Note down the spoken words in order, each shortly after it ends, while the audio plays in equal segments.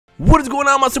What is going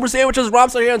on, my Super Sandwiches?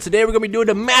 Rhymestyle here, and today we're going to be doing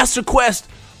the Master Quest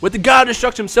with the God of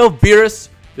Destruction himself, Beerus.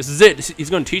 This is it. He's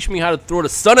going to teach me how to throw the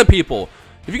sun at people.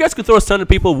 If you guys could throw a sun at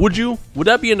people, would you? Would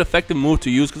that be an effective move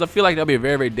to use? Because I feel like that would be a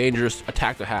very, very dangerous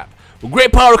attack to have. With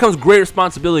great power comes great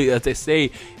responsibility, as they say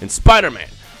in Spider-Man.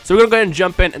 So we're going to go ahead and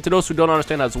jump in, and to those who don't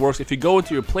understand how this works, if you go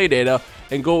into your play data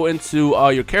and go into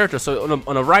your character, so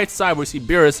on the right side where you see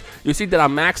Beerus, you see that I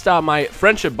maxed out my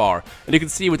friendship bar. And you can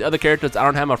see with the other characters, I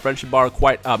don't have my friendship bar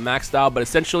quite maxed out, but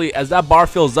essentially, as that bar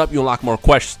fills up, you unlock more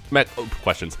quests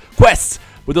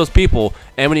with those people,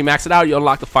 and when you max it out, you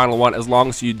unlock the final one as long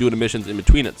as you do the missions in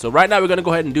between it. So right now, we're going to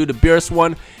go ahead and do the Beerus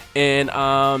one and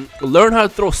learn how to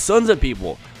throw suns at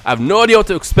people. I have no idea what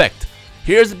to expect.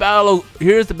 Here's the battle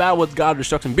with God of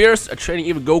Destruction Beerus, a training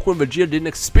even Goku and Vegeta didn't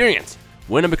experience.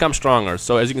 Win and become stronger.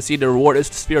 So as you can see, the reward is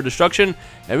the Sphere of Destruction,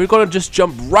 and we're going to just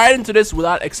jump right into this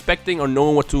without expecting or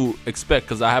knowing what to expect,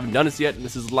 because I haven't done this yet, and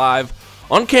this is live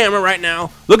on camera right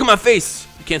now. Look at my face.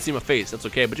 You can't see my face, that's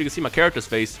okay, but you can see my character's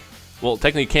face. Well,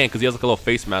 technically you can't, because he has like a little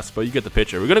face mask, but you get the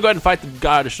picture. We're going to go ahead and fight the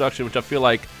God of Destruction, which I feel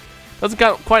like doesn't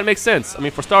quite make sense. I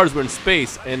mean, for starters, we're in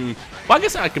space, and well, I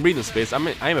guess I can breathe in space. I am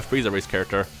a Frieza race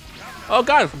character. Oh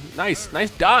god, nice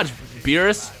dodge,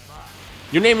 Beerus.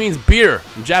 Your name means beer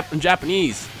in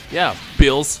Japanese. Yeah,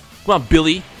 Bills. Come on,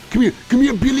 Billy. Come here,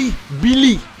 Billy.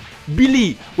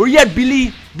 Billy. Where you at,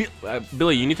 Billy?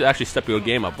 Billy, you need to actually step your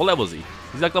game up. What level is he?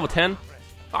 He's like level 10?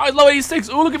 Oh, he's level 86.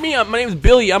 Oh, look at me. My name is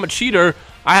Billy. I'm a cheater.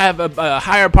 I have a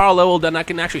higher power level than I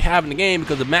can actually have in the game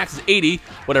because the max is 80.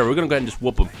 Whatever, we're gonna go ahead and just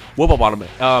whoop up on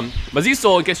him. My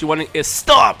Z-Soul, in case you're wondering, is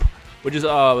Stop, which is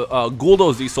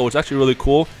Guldo Z-Soul, which is actually really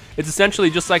cool. It's essentially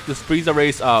just like this Frieza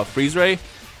race freeze ray,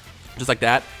 just like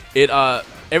that.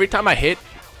 Every time I hit,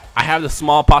 I have the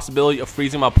small possibility of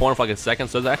freezing my opponent for like a second.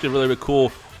 So it's actually really, really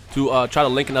cool to try to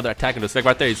link another attack into a second.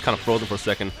 Right there, he's kind of frozen for a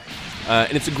second,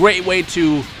 and it's a great way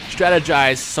to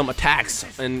strategize some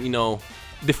attacks and, you know,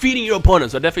 defeating your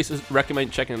opponent. So I definitely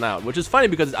recommend checking it out. Which is funny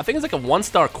because I think it's like a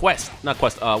 1-star quest, not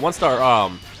quest,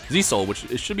 1-star Z-Soul, which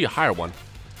it should be a higher one.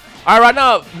 Alright, right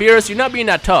now, Beerus, you're not being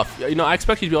that tough. You know, I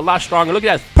expect you to be a lot stronger. Look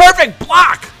at that perfect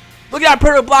block! Look at that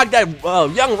perfect block that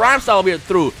young Rhymestyle over here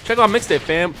threw. Check out my mixtape,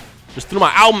 fam. Just threw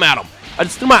my album at him. I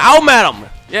just threw my album at him.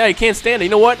 Yeah, he can't stand it. You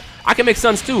know what? I can make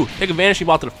suns too. Take a vanishing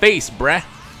ball to the face, bruh.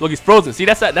 Look, he's frozen. See,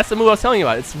 that's the move I was telling you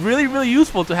about. It's really, really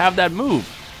useful to have that move.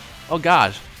 Oh,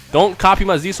 gosh. Don't copy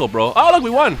my Z-Soul, bro. Oh, look, we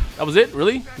won. That was it?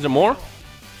 Really? Is there more?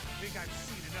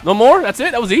 No more? That's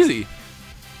it? That was easy.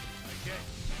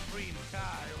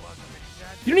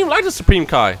 You don't even like the Supreme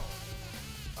Kai.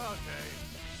 Can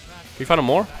you find him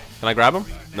more? Can I grab him?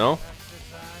 No?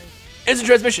 Instant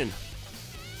transmission.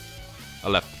 I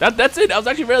left. That's it. That was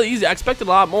actually really easy. I expected a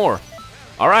lot more.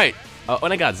 Alright.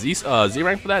 When I got Z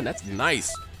rank for that, that's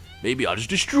nice. Maybe I'll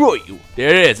just destroy you. There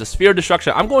it is. A Sphere of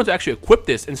Destruction. I'm going to actually equip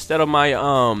this instead of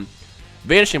my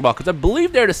Vanishing Ball, because I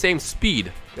believe they're the same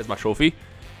speed. There's my trophy.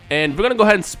 And we're going to go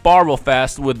ahead and spar real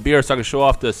fast with Beerus so I can show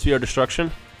off the Sphere of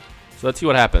Destruction. So let's see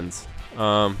what happens.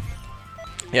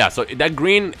 Yeah, so that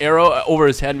green arrow over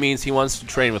his head means he wants to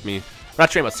train with me.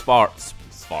 Not train, but spar.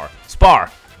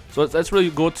 So let's really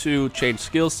go to change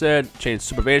skill set, change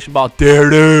super vanishing ball. There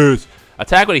it is.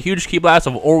 Attack with a huge ki blast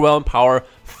of overwhelming power.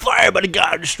 Fire by the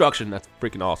God of Destruction. That's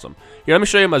freaking awesome. Here, let me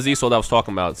show you my Z-Soul that I was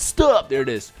talking about. Stop. There it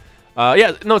is.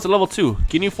 Yeah, no, it's a level 2.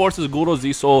 Ginyu forces Guldo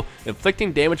Z-Soul,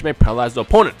 inflicting damage may paralyze the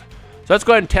opponent. So let's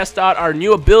go ahead and test out our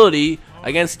new ability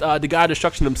against the God of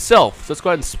Destruction himself. So let's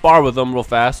go ahead and spar with him real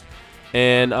fast.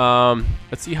 And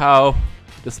let's see how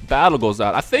this battle goes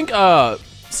out. I think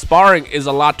sparring is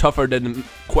a lot tougher than the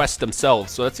quests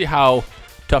themselves. So let's see how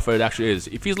tougher it actually is.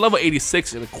 If he's level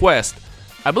 86 in a quest,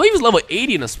 I believe he's level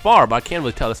 80 in a spar, but I can't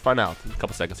really tell. Let's find out in a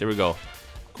couple seconds. Here we go.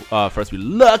 First we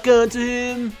lock onto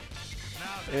him.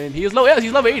 And he is low. Yeah,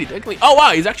 he's level 80. Technically. Oh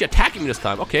wow, he's actually attacking me this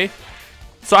time. Okay.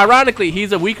 So ironically,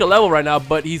 he's a weaker level right now,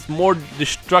 but he's more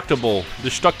destructive. Come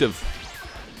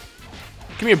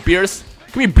here, Beerus.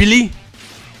 Come here, Billy.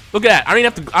 Look at that. I don't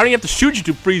even have to shoot you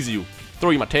to freeze you. Throw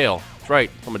you my tail. That's right.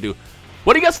 That's what I'm gonna do.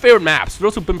 What are you guys' favorite maps? For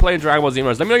those who've been playing Dragon Ball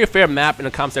Xenoverse, let me know your favorite map in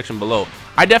the comment section below.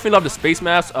 I definitely love the space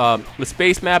maps, the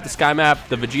space map, the sky map,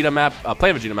 the Vegeta map,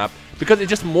 plain Vegeta map, because it's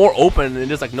just more open and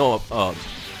there's like no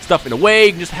stuff in the way.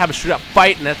 You can just have a straight up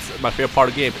fight, and that's my favorite part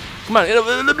of the game. Come on.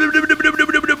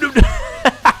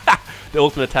 The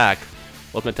ultimate attack.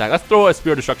 Let's throw a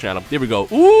Sphere of Destruction at him. There we go.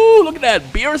 Ooh, look at that.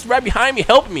 Beerus right behind me,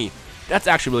 helping me. That's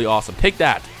actually really awesome. Take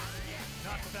that.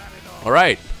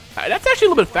 Alright. That's actually a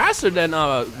little bit faster than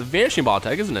the Vanishing Ball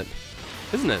attack, isn't it?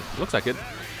 Looks like it.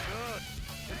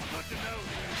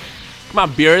 Come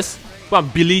on, Beerus. Come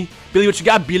on, Billy. Billy, what you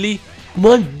got, Billy? Come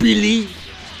on, Billy.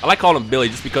 I like calling him Billy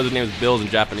just because his name is Bills in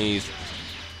Japanese.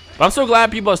 But I'm so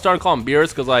glad people are starting to call him Beerus,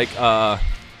 because like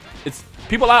it's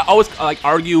people always like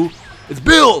argue it's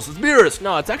Bills, it's Beerus.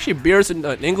 No, it's actually Beerus in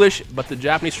English, but the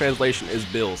Japanese translation is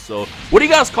Bills. So what do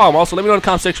you guys call him? Also, let me know in the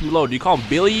comment section below. Do you call him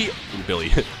Billy,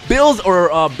 Bills, or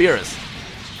Beerus?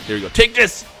 Here we go. Take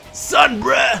this, sun,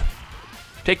 bruh.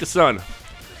 Take the sun.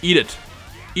 Eat it.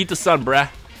 Eat the sun, bruh.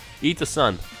 Eat the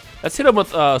sun. Let's hit him with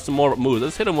some more moves.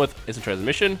 Let's hit him with instant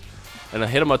transmission, and I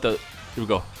hit him with the. Here we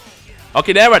go.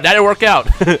 Okay, that didn't work out.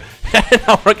 That did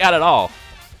not work out at all.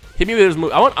 Hit me with his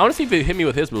move. I want to see if he hit me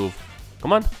with his move.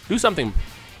 Come on, do something.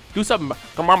 Do something.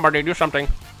 Come on, buddy, do something.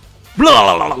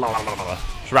 Blah, blah, blah, blah, blah, blah.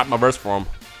 Just rap my verse for him.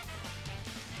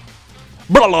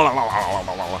 Blah, blah, blah, blah,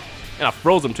 blah, blah. And I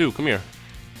froze him too. Come here.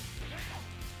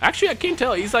 Actually, I can't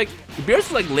tell. He's like, Beerus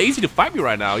is like lazy to fight me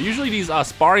right now. Usually these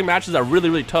sparring matches are really,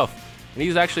 really tough. And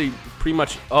he's actually pretty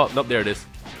much, oh, nope, there it is.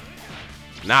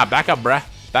 Nah, back up, bruh.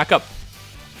 Back up.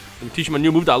 Let me teach him a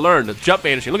new move that I learned. The jump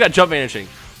vanishing. Look at jump vanishing.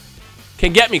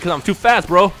 Can't get me because I'm too fast,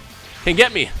 bro. Can't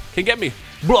get me. Can't get me.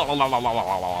 Blah, blah, blah, blah, blah,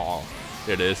 blah, blah.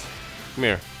 There it is. Come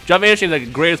here. Jump vanishing is like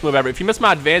the greatest move ever. If you missed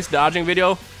my advanced dodging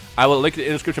video, I will link it in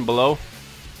the description below.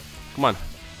 Come on.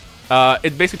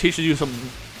 It basically teaches you some...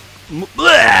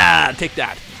 Blah, take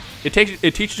that. It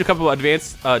teaches you a couple of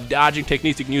advanced dodging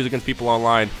techniques you can use against people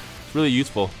online. It's really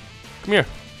useful. Come here.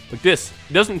 Like this.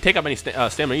 It doesn't take up any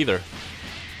stamina either.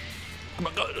 Come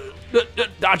on.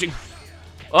 Dodging.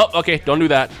 Oh, okay. Don't do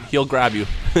that. He'll grab you.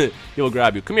 He'll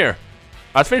grab you. Come here.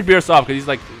 Let's finish Beerus off because he's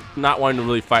like not wanting to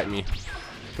really fight me.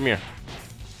 Come here.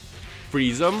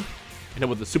 Freeze him. And then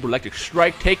with the super electric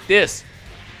strike, take this.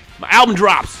 My album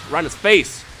drops right in his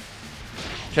face.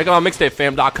 Check out my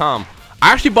mixtapefam.com.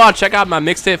 I actually bought check out my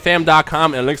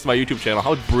mixtapefam.com and links to my YouTube channel.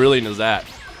 How brilliant is that?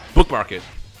 Bookmark it.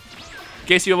 In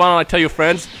case you want to like tell your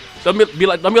friends, don't be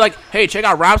like, hey, check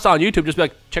out Rhymestyle on YouTube. Just be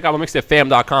like, check out my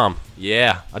mixtapefam.com.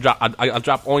 Yeah, I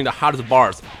drop only the hottest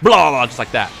bars. Blah, blah, blah, just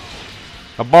like that.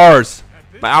 My bars,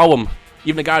 my album.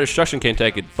 Even the guy of destruction can't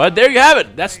take it. But there you have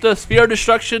it. That's the Sphere of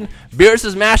Destruction.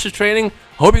 Beerus' Master Training.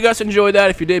 Hope you guys enjoyed that.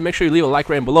 If you did, make sure you leave a like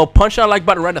right below. Punch that like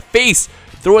button right in the face.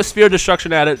 Throw a Sphere of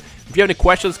Destruction at it. If you have any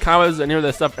questions, comments, any of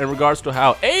that stuff in regards to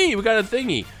how, hey, we got a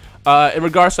thingy. In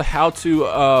regards to how to,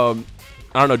 I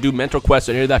don't know, do mental quests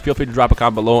or any of that, feel free to drop a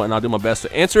comment below and I'll do my best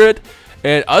to answer it.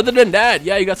 And other than that,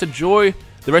 yeah, you guys enjoy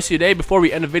the rest of your day. Before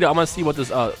we end the video, I'm going to see what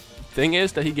this thing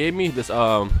is that he gave me. This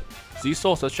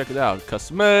Z-Soul, so let's check it out.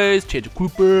 Customize, change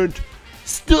equipment,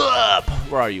 stop.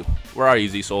 Where are you? Where are you,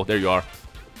 Z-Soul? There you are.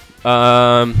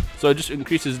 So it just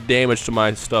increases damage to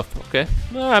my stuff. Okay,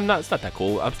 no, I'm not. It's not that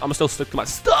cool. I'm gonna still stick to my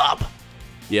stop.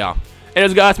 Yeah.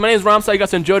 Anyways, guys, my name is Rhymestyle. You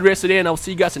guys enjoyed the rest of the day, and I'll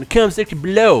see you guys in the comment section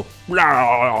below. Wait.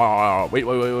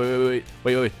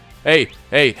 Hey.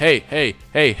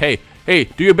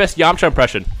 Do your best Yamcha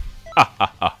impression.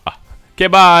 Okay,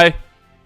 bye.